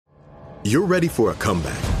You're ready for a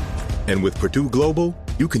comeback. And with Purdue Global,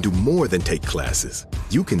 you can do more than take classes.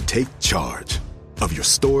 You can take charge of your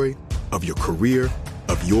story, of your career,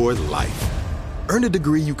 of your life. Earn a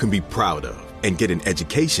degree you can be proud of and get an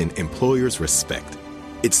education employers respect.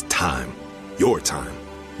 It's time, your time,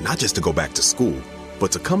 not just to go back to school,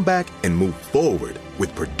 but to come back and move forward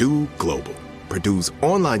with Purdue Global, Purdue's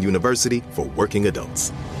online university for working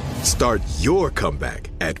adults. Start your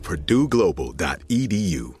comeback at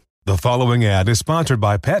purdueglobal.edu. The following ad is sponsored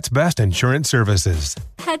by Pets Best Insurance Services.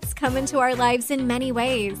 Pets come into our lives in many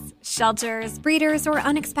ways. Shelters, breeders, or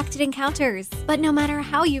unexpected encounters. But no matter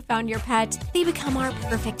how you found your pet, they become our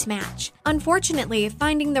perfect match. Unfortunately,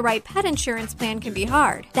 finding the right pet insurance plan can be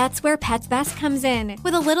hard. That's where Pets Best comes in.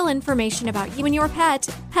 With a little information about you and your pet,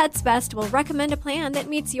 Pets Best will recommend a plan that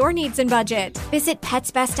meets your needs and budget. Visit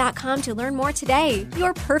PetsBest.com to learn more today.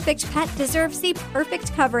 Your perfect pet deserves the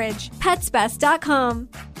perfect coverage. PetsBest.com.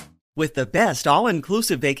 With the best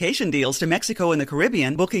all-inclusive vacation deals to Mexico and the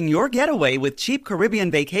Caribbean, booking your getaway with Cheap Caribbean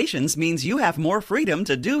Vacations means you have more freedom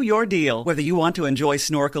to do your deal. Whether you want to enjoy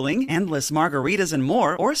snorkeling, endless margaritas and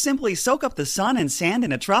more, or simply soak up the sun and sand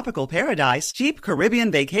in a tropical paradise, Cheap Caribbean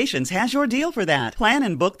Vacations has your deal for that. Plan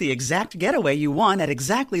and book the exact getaway you want at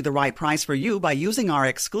exactly the right price for you by using our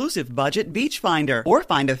exclusive budget beach finder. Or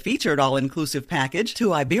find a featured all-inclusive package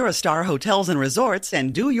to Iberostar Hotels and Resorts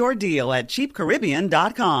and do your deal at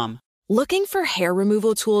cheapcaribbean.com. Looking for hair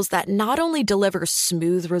removal tools that not only deliver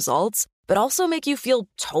smooth results, but also make you feel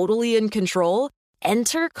totally in control?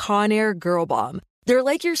 Enter Conair Girl Bomb. They're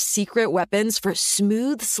like your secret weapons for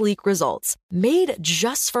smooth, sleek results. Made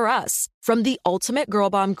just for us. From the ultimate Girl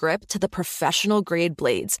Bomb grip to the professional grade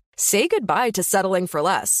blades, say goodbye to settling for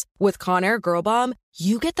less. With Conair Girl Bomb,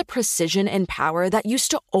 you get the precision and power that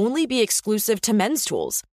used to only be exclusive to men's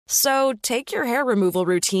tools. So take your hair removal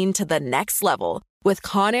routine to the next level with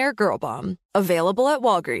Conair Girl Bomb. Available at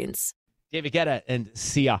Walgreens. David Guetta and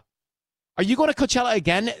Sia. Are you going to Coachella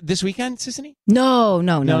again this weekend, Sisanie? No. I'm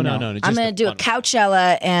I'm going to do a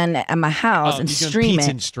Coachella and at my house and stream pizza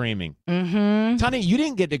it. And streaming. Mm-hmm. Tanya, you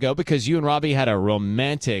didn't get to go because you and Robbie had a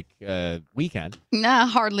romantic weekend. Nah,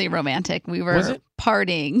 hardly romantic. We Was were it?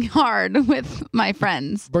 partying hard with my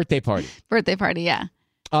friends. Birthday party. Birthday party, yeah.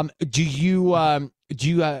 Do you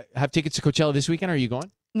have tickets to Coachella this weekend? Or are you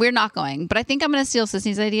going? We're not going, but I think I'm going to steal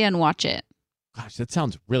Sisney's idea and watch it. Gosh, that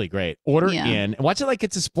sounds really great. Order in and watch it like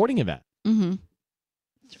it's a sporting event. Mm-hmm.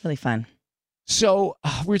 It's really fun. So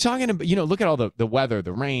we were talking about, look at all the weather,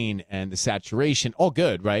 the rain, and the saturation. All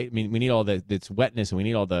good, right? I mean, we need all this wetness and we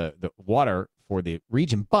need all the water for the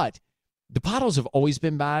region. But the potholes have always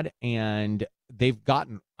been bad, and they've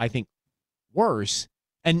gotten, I think, worse.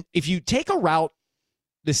 And if you take a route,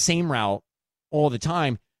 the same route all the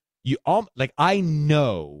time, I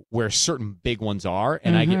know where certain big ones are,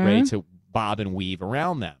 and I get ready to bob and weave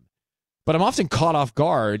around them. But I'm often caught off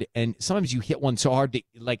guard, and sometimes you hit one so hard that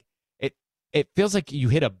it feels like you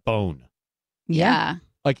hit a bone. Yeah.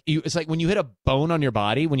 It's like when you hit a bone on your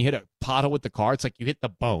body, when you hit a pothole with the car, it's like you hit the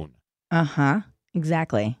bone. Uh-huh.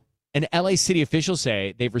 Exactly. And LA city officials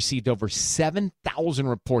say they've received over 7,000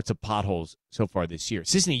 reports of potholes so far this year.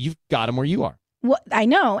 Sisanie, you've got them where you are. Well, I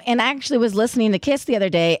know. And I actually was listening to Kiss the other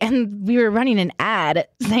day, and we were running an ad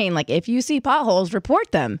saying, if you see potholes,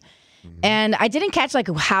 report them. Mm-hmm. And I didn't catch,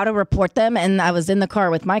 how to report them. And I was in the car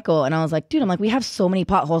with Michael, and I was like, dude, we have so many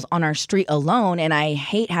potholes on our street alone, and I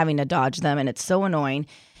hate having to dodge them, and it's so annoying.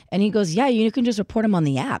 And he goes, yeah, you can just report them on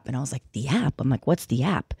the app. And I was like, the app? I'm like, what's the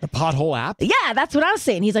app? The pothole app? Yeah, that's what I was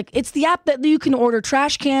saying. He's like, it's the app that you can order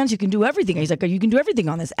trash cans. You can do everything. He's like, you can do everything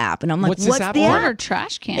on this app. And I'm like, what's this app the app? Order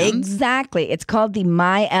trash cans. Exactly. It's called the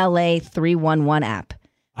My LA 311 app.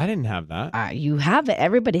 I didn't have that. You have it.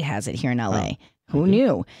 Everybody has it here in LA. Oh. Who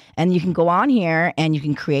knew? And you can go on here and you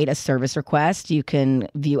can create a service request. You can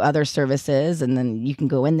view other services, and then you can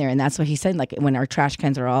go in there. And that's what he said. When our trash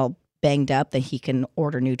cans are all banged up, that he can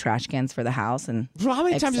order new trash cans for the house. And well, how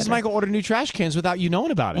many times does Michael order new trash cans without you knowing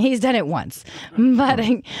about it? He's done it once,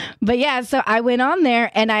 but yeah. So I went on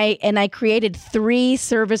there and I created 3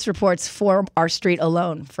 service reports for our street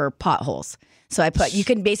alone for potholes. So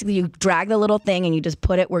you drag the little thing and you just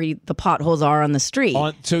put it where the potholes are on the street.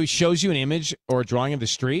 So it shows you an image or a drawing of the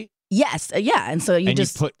street? Yes. Yeah. And so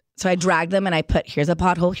so I dragged them and I put, here's a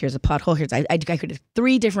pothole, here's a pothole, I created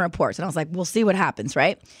 3 different reports. And I was like, we'll see what happens,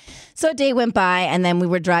 right? So a day went by, and then we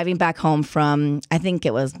were driving back home from, I think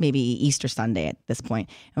it was maybe Easter Sunday at this point.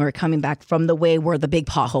 And we were coming back from the way where the big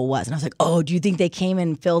pothole was. And I was like, oh, do you think they came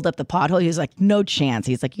and filled up the pothole? He was like, no chance.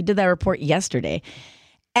 He's like, you did that report yesterday.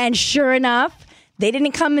 And sure enough, they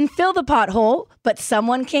didn't come and fill the pothole, but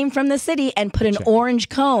someone came from the city and put an orange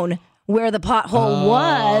cone where the pothole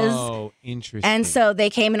was. Oh, interesting. And so they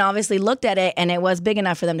came and obviously looked at it, and it was big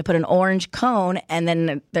enough for them to put an orange cone, and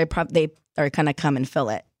then they are going to come and fill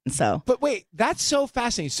it. And so, but wait, that's so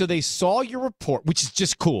fascinating. So they saw your report, which is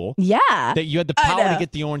just cool. Yeah, that you had the power to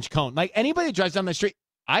get the orange cone. Like anybody that drives down the street,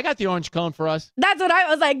 I got the orange cone for us. That's what I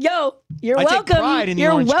was like. Yo, you're welcome. Take pride in the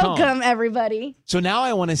you're orange welcome, cone. Everybody. So now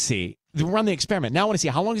I want to see. Run the experiment. Now I want to see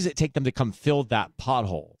how long does it take them to come fill that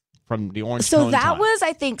pothole from the orange cone. So that was,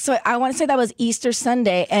 I think, so I want to say that was Easter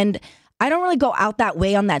Sunday, and I don't really go out that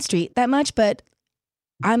way on that street that much, but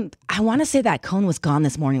I want to say that cone was gone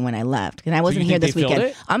this morning when I left, and I wasn't here this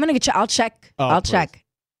weekend. I'm gonna I'll check. I'll check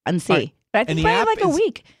and see. Right. But I think probably like a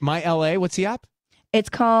week. My LA. What's the app? It's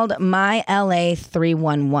called My LA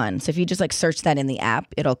 311. So if you just like search that in the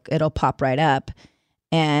app, it'll pop right up,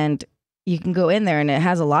 and you can go in there, and it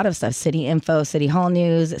has a lot of stuff: city info, city hall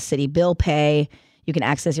news, city bill pay. You can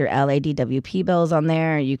access your LADWP bills on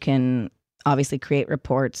there. You can obviously create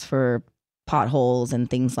reports for potholes and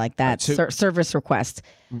things like that. Service requests,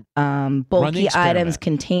 bulky items,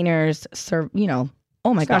 containers.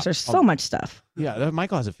 Oh my gosh, there's so much stuff. Yeah,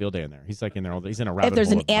 Michael has a field day in there. He's like in there all day. He's in a rabbit hole. If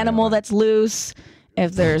there's an animal that's loose,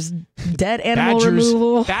 if there's dead animal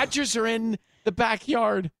removal, badgers are in the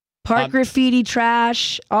backyard. Park graffiti,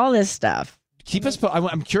 trash, all this stuff. Keep us.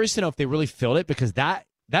 I'm curious to know if they really filled it, because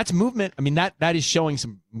that's movement. I mean, that is showing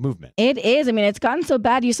some movement. It is. I mean, it's gotten so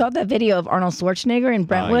bad. You saw that video of Arnold Schwarzenegger in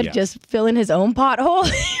Brentwood just filling his own pothole.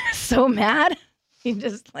 He was so mad. He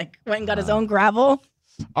just went and got his own gravel.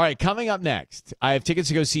 All right, coming up next, I have tickets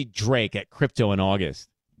to go see Drake at Crypto in August.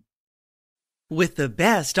 With the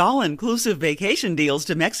best all-inclusive vacation deals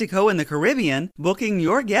to Mexico and the Caribbean, booking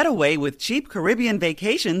your getaway with Cheap Caribbean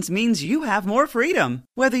Vacations means you have more freedom.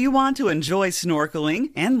 Whether you want to enjoy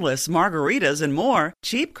snorkeling, endless margaritas, and more,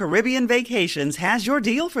 Cheap Caribbean Vacations has your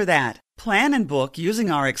deal for that. Plan and book using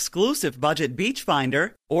our exclusive budget beach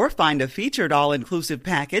finder, or find a featured all-inclusive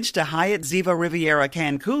package to Hyatt Ziva Riviera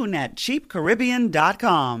Cancun at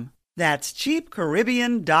cheapcaribbean.com. That's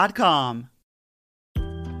cheapcaribbean.com.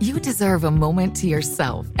 You deserve a moment to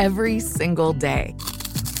yourself every single day.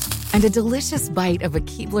 And a delicious bite of a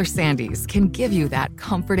Keebler Sandies can give you that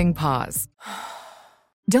comforting pause.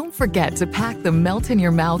 Don't forget to pack the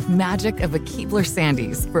melt-in-your-mouth magic of a Keebler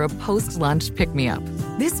Sandies for a post-lunch pick-me-up.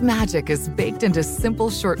 This magic is baked into simple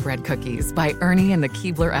shortbread cookies by Ernie and the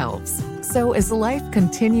Keebler Elves. So as life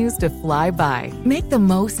continues to fly by, make the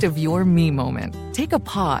most of your me moment. Take a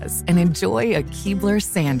pause and enjoy a Keebler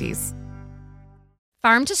Sandies.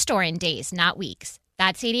 Farm to store in days, not weeks.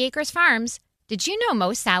 That's 80 Acres Farms. Did you know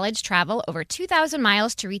most salads travel over 2,000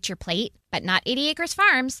 miles to reach your plate? But not 80 Acres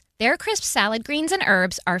Farms. Their crisp salad greens and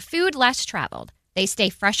herbs are food less traveled. They stay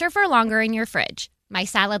fresher for longer in your fridge. My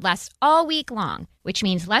salad lasts all week long, which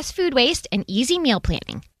means less food waste and easy meal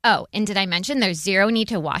planning. Oh, and did I mention there's zero need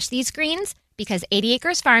to wash these greens? Because 80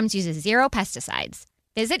 Acres Farms uses zero pesticides.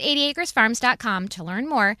 Visit 80acresfarms.com to learn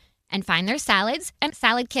more and find their salads and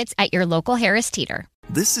salad kits at your local Harris Teeter.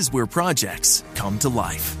 This is where projects come to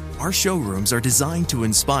life. Our showrooms are designed to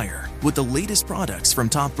inspire with the latest products from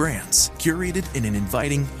top brands, curated in an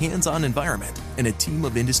inviting, hands-on environment, and a team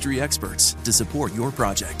of industry experts to support your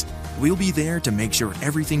project. We'll be there to make sure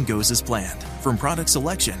everything goes as planned, from product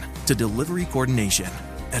selection to delivery coordination.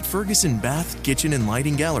 At Ferguson Bath, Kitchen, and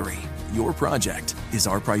Lighting Gallery, your project is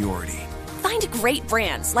our priority. Find great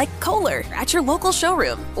brands like Kohler at your local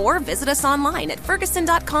showroom or visit us online at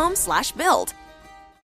ferguson.com/build.